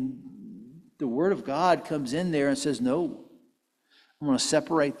 And the word of God comes in there and says, no, I'm going to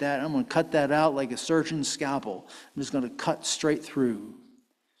separate that. I'm going to cut that out like a surgeon's scalpel. I'm just going to cut straight through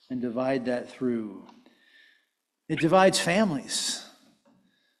and divide that through. It divides families.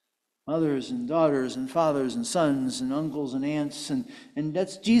 Mothers and daughters and fathers and sons and uncles and aunts. And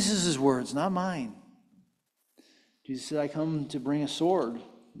that's Jesus' words, not mine. Jesus said, I come to bring a sword,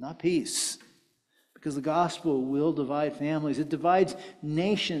 not peace. Because the gospel will divide families. It divides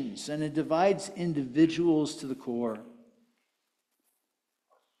nations and it divides individuals to the core.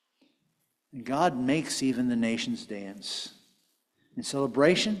 And God makes even the nations dance in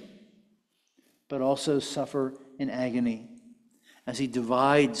celebration, but also suffer in agony as he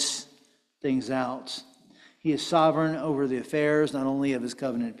divides things out. He is sovereign over the affairs not only of his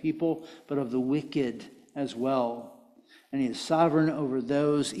covenant people, but of the wicked as well. And he is sovereign over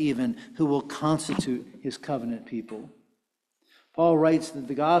those even who will constitute his covenant people. Paul writes that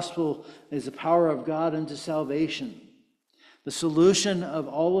the gospel is the power of God unto salvation. The solution of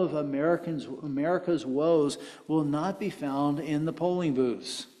all of America's woes will not be found in the polling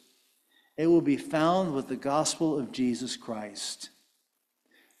booths. It will be found with the gospel of Jesus Christ.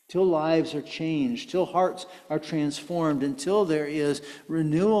 Till lives are changed, till hearts are transformed, until there is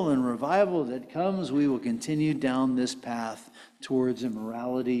renewal and revival that comes, we will continue down this path towards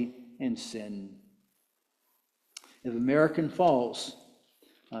immorality and sin. If America falls,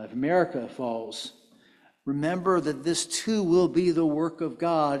 remember that this too will be the work of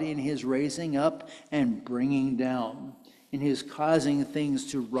God in his raising up and bringing down, in his causing things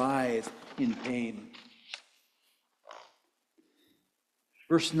to writhe in pain.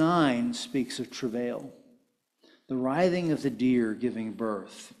 Verse 9 speaks of travail, the writhing of the deer giving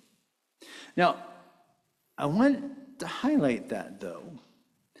birth. Now, I want to highlight that, though,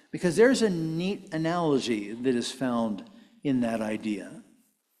 because there's a neat analogy that is found in that idea.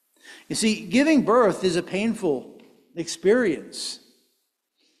 You see, giving birth is a painful experience.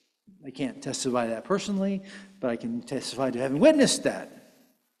 I can't testify to that personally, but I can testify to having witnessed that.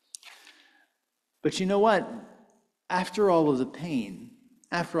 But you know what? After all of the pain,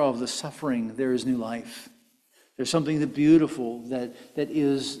 after all of the suffering, there is new life. There's something that beautiful that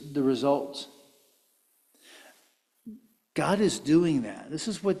is the result. God is doing that. This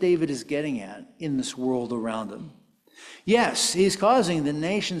is what David is getting at in this world around him. Yes, he's causing the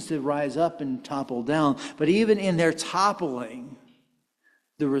nations to rise up and topple down, but even in their toppling,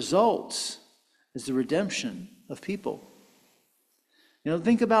 the result is the redemption of people. You know,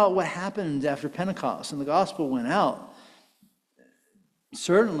 think about what happened after Pentecost and the gospel went out.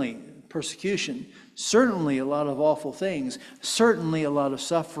 Certainly persecution, certainly a lot of awful things, certainly a lot of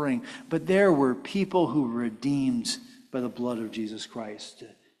suffering, but there were people who were redeemed by the blood of Jesus Christ,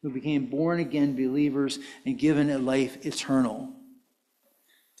 who became born-again believers and given a life eternal.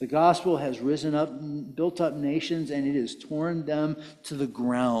 The gospel has risen up, built up nations, and it has torn them to the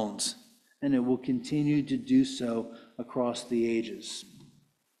ground, and it will continue to do so across the ages.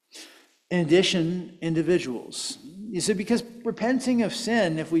 In addition, individuals. You see, because repenting of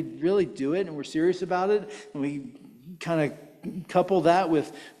sin, if we really do it and we're serious about it, and we kind of couple that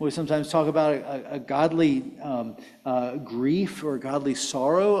with what we sometimes talk about a godly grief or godly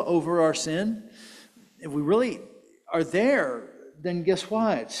sorrow over our sin, if we really are there, then guess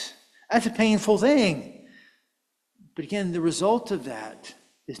what? That's a painful thing. But again, the result of that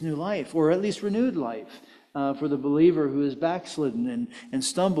is new life, or at least renewed life, for the believer who is backslidden and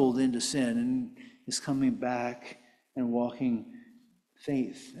stumbled into sin and is coming back and walking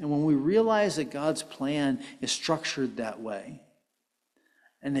faith. And when we realize that God's plan is structured that way,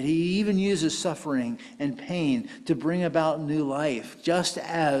 and that he even uses suffering and pain to bring about new life, just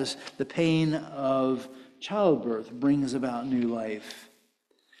as the pain of childbirth brings about new life,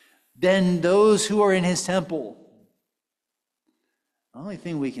 then those who are in his temple, the only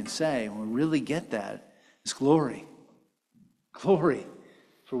thing we can say when we really get that is glory. Glory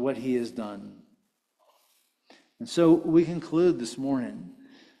for what he has done. And so we conclude this morning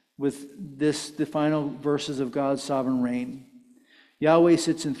with the final verses of God's sovereign reign. Yahweh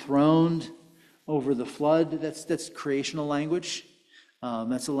sits enthroned over the flood. That's creational language.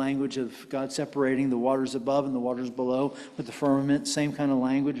 That's the language of God separating the waters above and the waters below with the firmament. Same kind of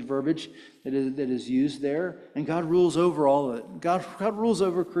language, verbiage that is used there. And God rules over all of it. God rules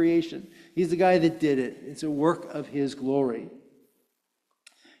over creation. He's the guy that did it. It's a work of his glory.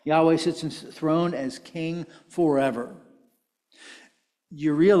 Yahweh sits enthroned as king forever.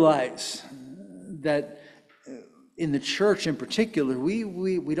 You realize that in the church in particular,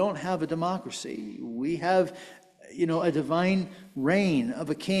 we don't have a democracy. We have, a divine reign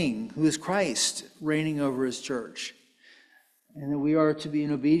of a king who is Christ reigning over his church. And that we are to be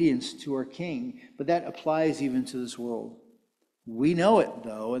in obedience to our king. But that applies even to this world. We know it,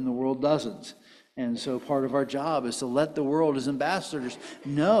 though, and the world doesn't. And so part of our job is to let the world as ambassadors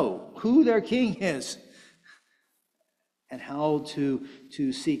know who their king is and how to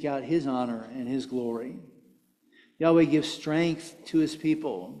seek out his honor and his glory. Yahweh gives strength to his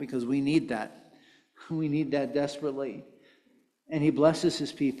people because we need that. We need that desperately. And he blesses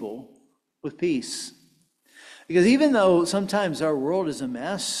his people with peace. Because even though sometimes our world is a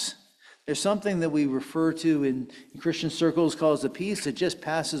mess, there's something that we refer to in Christian circles called the peace that just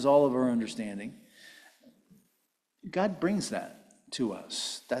passes all of our understanding. God brings that to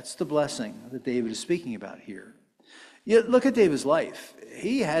us. That's the blessing that David is speaking about here. Look at David's life.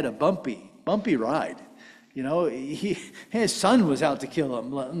 He had a bumpy ride. His son was out to kill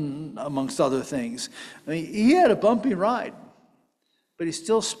him, amongst other things. He had a bumpy ride, but he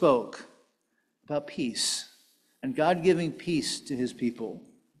still spoke about peace and God giving peace to his people.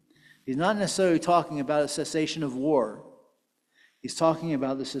 He's not necessarily talking about a cessation of war. He's talking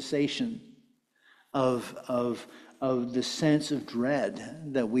about the cessation of the sense of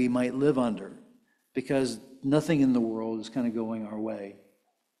dread that we might live under, because nothing in the world is kind of going our way.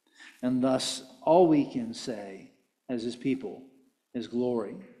 And thus, all we can say as his people is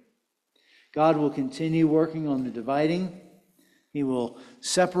glory. God will continue working on the dividing. He will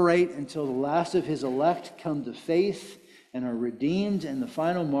separate until the last of his elect come to faith and are redeemed, and the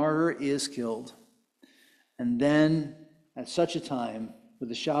final martyr is killed. And then, at such a time, with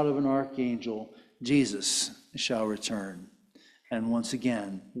the shout of an archangel, Jesus shall return. And once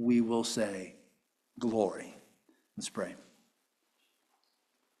again, we will say, glory. Let's pray.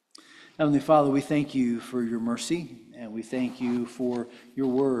 Heavenly Father, we thank you for your mercy, and we thank you for your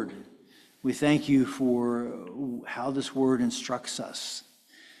word. We thank you for how this word instructs us.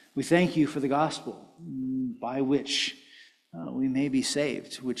 We thank you for the gospel by which we may be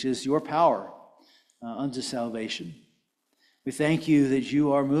saved, which is your power unto salvation. We thank you that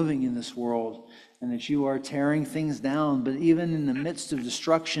you are moving in this world and that you are tearing things down, but even in the midst of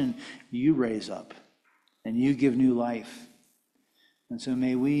destruction, you raise up and you give new life. And so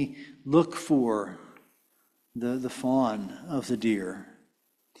may we look for the fawn of the deer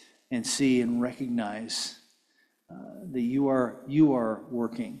and see and recognize that you are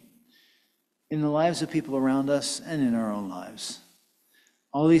working in the lives of people around us and in our own lives.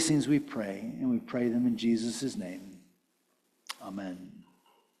 All these things we pray, and we pray them in Jesus' name. Amen.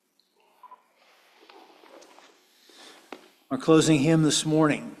 Our closing hymn this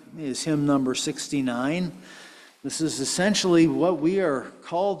morning is hymn number 69. This is essentially what we are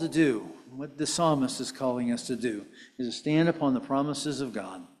called to do, what the psalmist is calling us to do, is to stand upon the promises of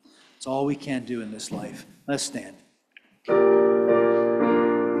God. It's all we can do in this life. Let's stand.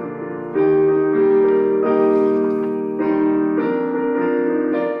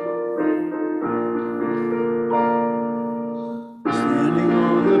 Standing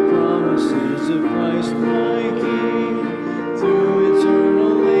on the promises of Christ my King, through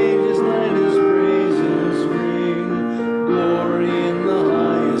eternal ages let his praises ring. Glory in the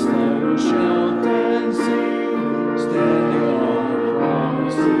highest I will shout and sing, standing on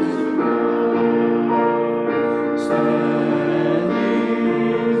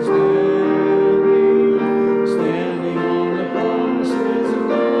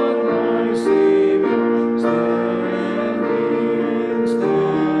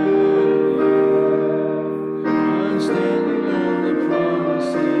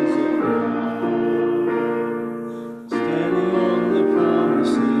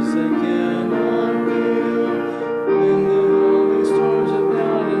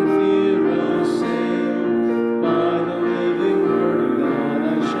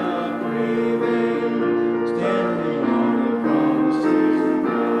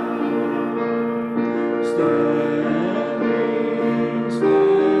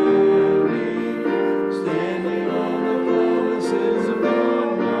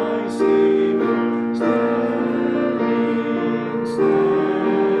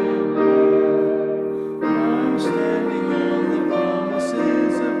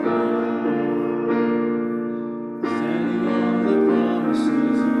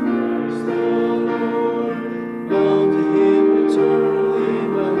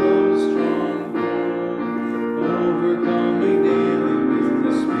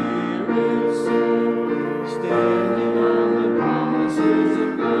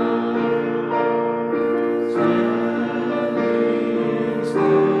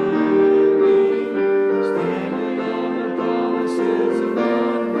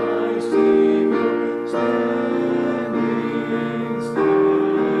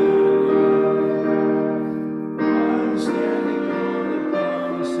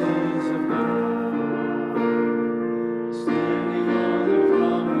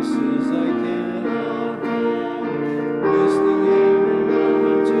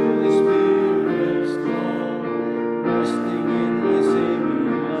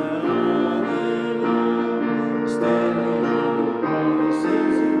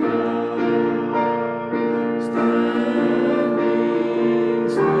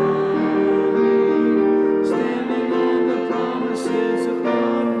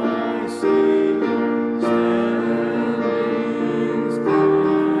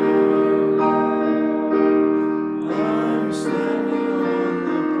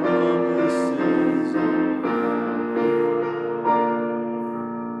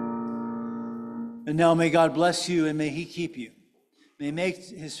And now may God bless you and may he keep you. May he make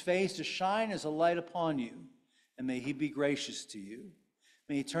his face to shine as a light upon you, and may he be gracious to you.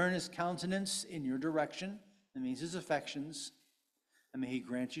 May he turn his countenance in your direction, that means his affections, and may he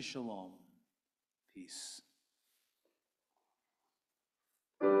grant you shalom, peace.